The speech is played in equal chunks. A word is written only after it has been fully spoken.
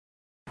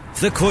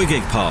The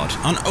Koigig Pod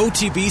on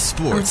OTB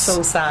Sports. I'm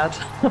so sad.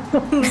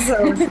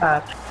 So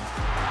sad.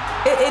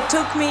 It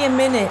took me a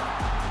minute.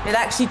 It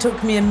actually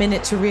took me a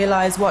minute to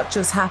realise what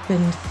just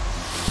happened.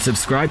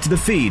 Subscribe to the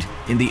feed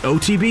in the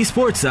OTB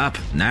Sports app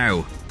now.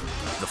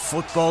 The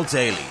Football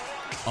Daily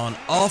on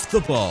Off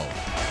the Ball.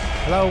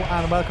 Hello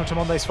and welcome to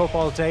Monday's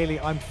Football Daily.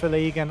 I'm Phil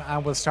Egan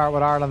and we'll start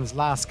with Ireland's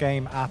last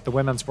game at the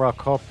Women's World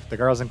Cup. The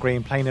girls in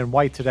green playing in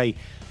white today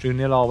drew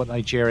 0-0 with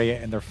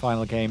Nigeria in their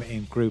final game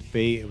in Group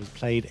B. It was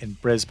played in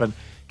Brisbane.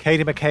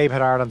 Katie McCabe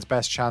had Ireland's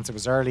best chance. It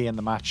was early in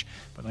the match,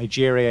 but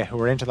Nigeria, who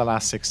were into the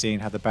last 16,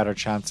 had the better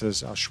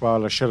chances.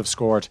 Oshuala should have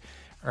scored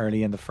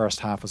early in the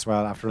first half as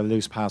well after a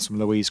loose pass from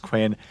Louise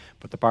Quinn,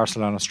 but the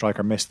Barcelona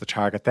striker missed the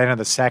target. Then in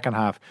the second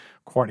half,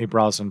 Courtney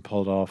Brosnan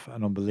pulled off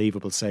an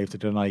unbelievable save to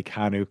deny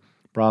Kanu.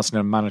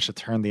 Brosnan managed to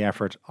turn the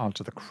effort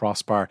onto the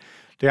crossbar.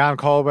 Diane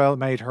Caldwell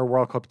made her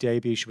World Cup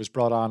debut. She was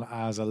brought on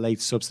as a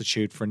late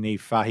substitute for Niamh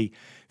Fahey.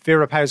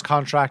 Vera Pauw's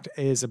contract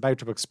is about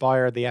to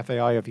expire. The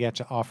FAI have yet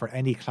to offer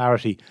any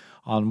clarity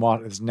on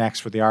what is next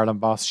for the Ireland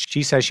boss.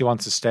 She says she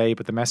wants to stay,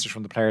 but the message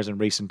from the players in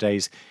recent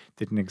days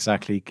didn't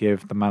exactly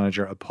give the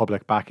manager a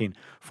public backing.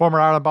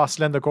 Former Ireland boss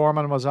Linda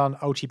Gorman was on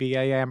OTB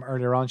AM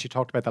earlier on. She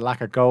talked about the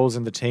lack of goals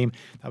in the team.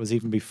 That was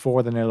even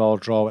before the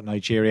 0-0 draw with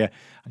Nigeria.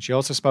 And she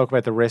also spoke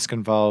about the risk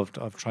involved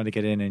of trying to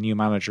get in a new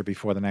manager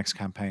before the next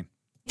campaign.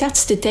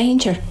 That's the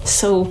danger.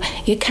 So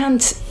you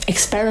can't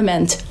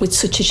experiment with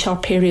such a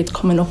short period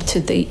coming up to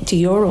the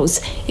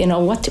Euros. You know,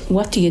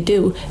 what do you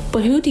do?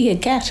 But who do you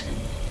get?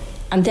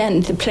 And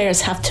then the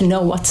players have to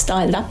know what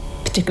style that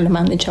particular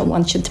manager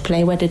wants you to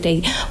play, whether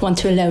they want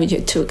to allow you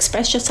to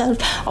express yourself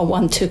or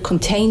want to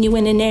contain you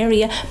in an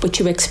area, but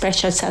you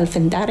express yourself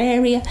in that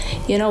area,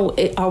 you know,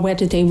 or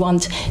whether they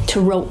want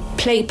to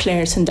play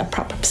players in their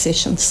proper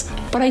positions.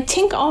 But I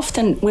think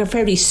often we're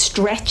very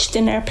stretched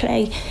in our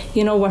play.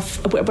 You know,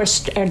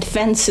 our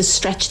defence is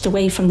stretched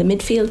away from the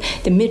midfield.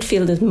 The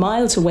midfield is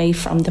miles away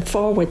from the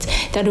forwards.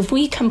 That if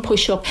we can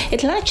push up,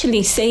 it'll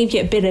actually save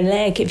you a bit of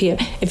leg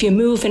if you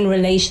move in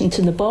relation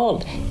to the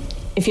ball,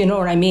 if you know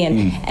what I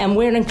mean. And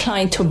we're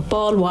inclined to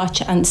ball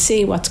watch and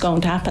see what's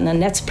going to happen, and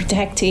let's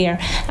protect here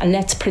and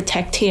let's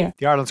protect here.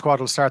 The Ireland squad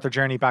will start their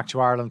journey back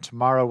to Ireland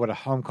tomorrow with a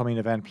homecoming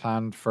event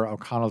planned for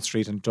O'Connell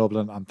Street in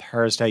Dublin on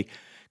Thursday.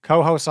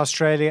 Co-host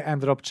Australia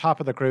ended up top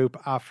of the group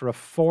after a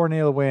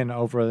 4-0 win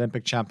over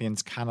Olympic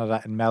champions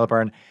Canada in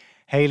Melbourne.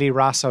 Hayley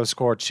Raso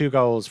scored 2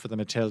 goals for the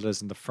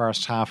Matildas in the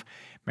first half.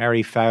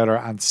 Mary Fowler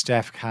and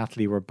Steph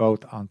Catley were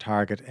both on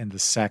target in the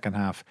second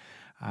half.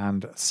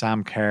 And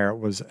Sam Kerr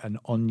was an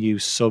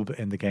unused sub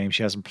in the game.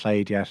 She hasn't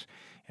played yet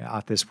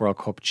at this World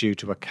Cup due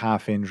to a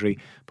calf injury.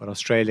 But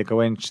Australia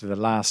go into the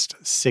last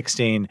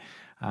 16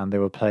 and they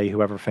will play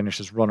whoever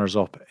finishes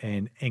runners-up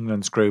in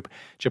England's group.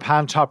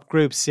 Japan top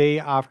Group C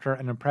after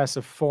an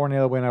impressive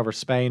 4-0 win over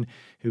Spain,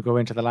 who go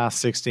into the last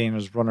 16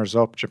 as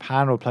runners-up.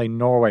 Japan will play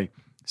Norway.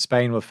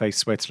 Spain will face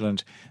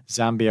Switzerland.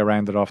 Zambia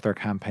rounded off their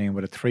campaign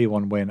with a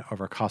 3-1 win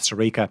over Costa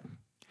Rica.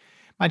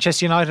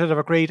 Manchester United have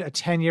agreed a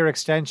 10-year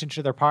extension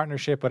to their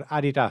partnership with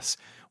Adidas,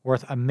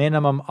 worth a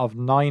minimum of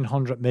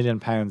 £900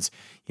 million.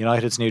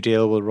 United's new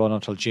deal will run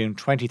until June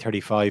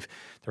 2035.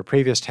 Their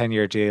previous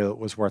 10-year deal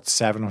was worth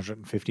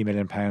 £750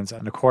 million.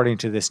 And according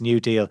to this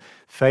new deal,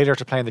 failure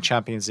to play in the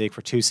Champions League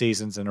for 2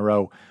 seasons in a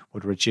row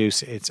would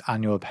reduce its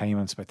annual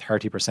payments by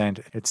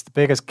 30%. It's the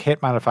biggest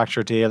kit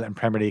manufacturer deal in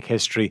Premier League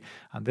history,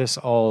 and this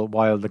all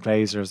while the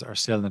Glazers are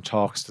still in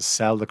talks to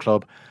sell the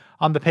club.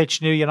 On the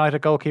pitch, new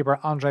United goalkeeper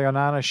Andre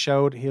Onana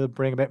showed he'll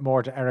bring a bit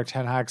more to Eric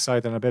Ten Hag's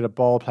side than a bit of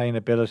ball-playing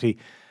ability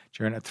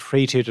during a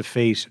 3-2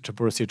 defeat to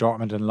Borussia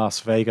Dortmund in Las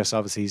Vegas.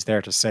 Obviously, he's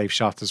there to save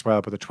shots as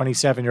well. But the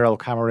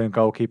 27-year-old Cameroon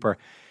goalkeeper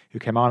who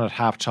came on at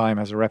half-time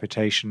has a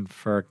reputation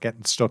for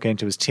getting stuck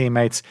into his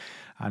teammates,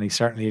 and he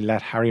certainly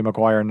let Harry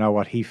Maguire know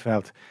what he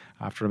felt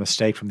after a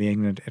mistake from the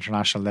England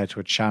international led to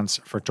a chance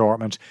for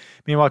Dortmund.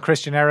 Meanwhile,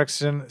 Christian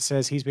Eriksen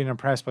says he's been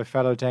impressed by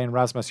fellow Dane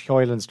Rasmus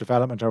Højlund's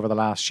development over the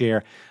last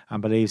year and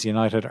believes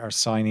United are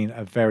signing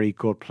a very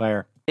good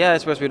player. Yeah, I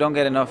suppose we don't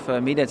get enough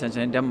media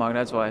attention in Denmark,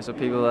 that's why. So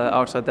people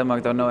outside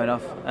Denmark don't know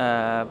enough.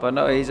 But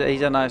no, he's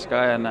a nice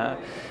guy, and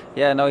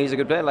he's a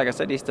good player. Like I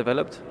said, he's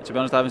developed. To be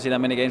honest, I haven't seen that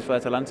many games for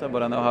Atalanta,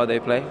 but I know how they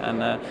play.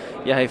 And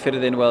he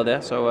fitted in well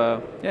there.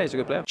 So he's a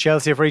good player.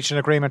 Chelsea have reached an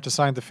agreement to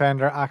sign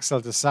defender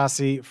Axel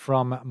Disasi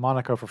from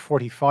Monaco for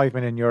 €45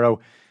 million.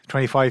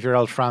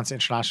 25-year-old France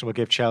international will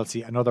give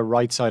Chelsea another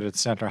right-sided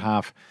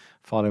centre-half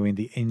following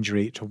the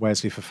injury to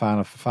Wesley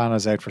Fofana.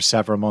 Fofana's out for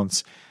several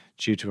months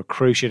due to a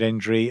cruciate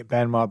injury.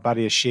 Benoit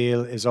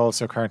Badiashile is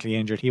also currently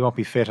injured. He won't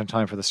be fit in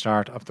time for the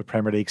start of the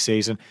Premier League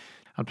season.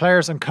 And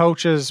players and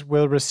coaches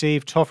will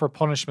receive tougher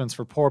punishments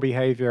for poor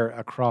behaviour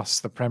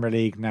across the Premier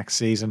League next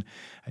season.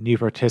 A new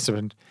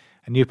participant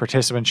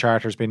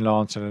charter has been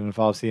launched, and it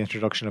involves the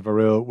introduction of a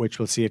rule which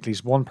will see at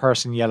least one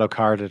person yellow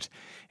carded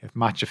if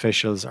match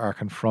officials are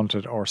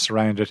confronted or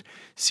surrounded.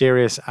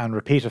 Serious and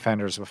repeat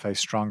offenders will face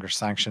stronger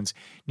sanctions.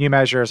 New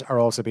measures are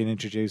also being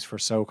introduced for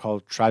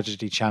so-called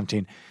tragedy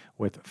chanting,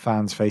 with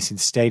fans facing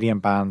stadium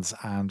bans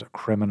and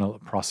criminal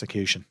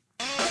prosecution.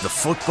 The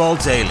Football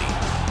Daily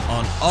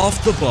on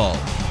Off the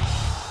Ball.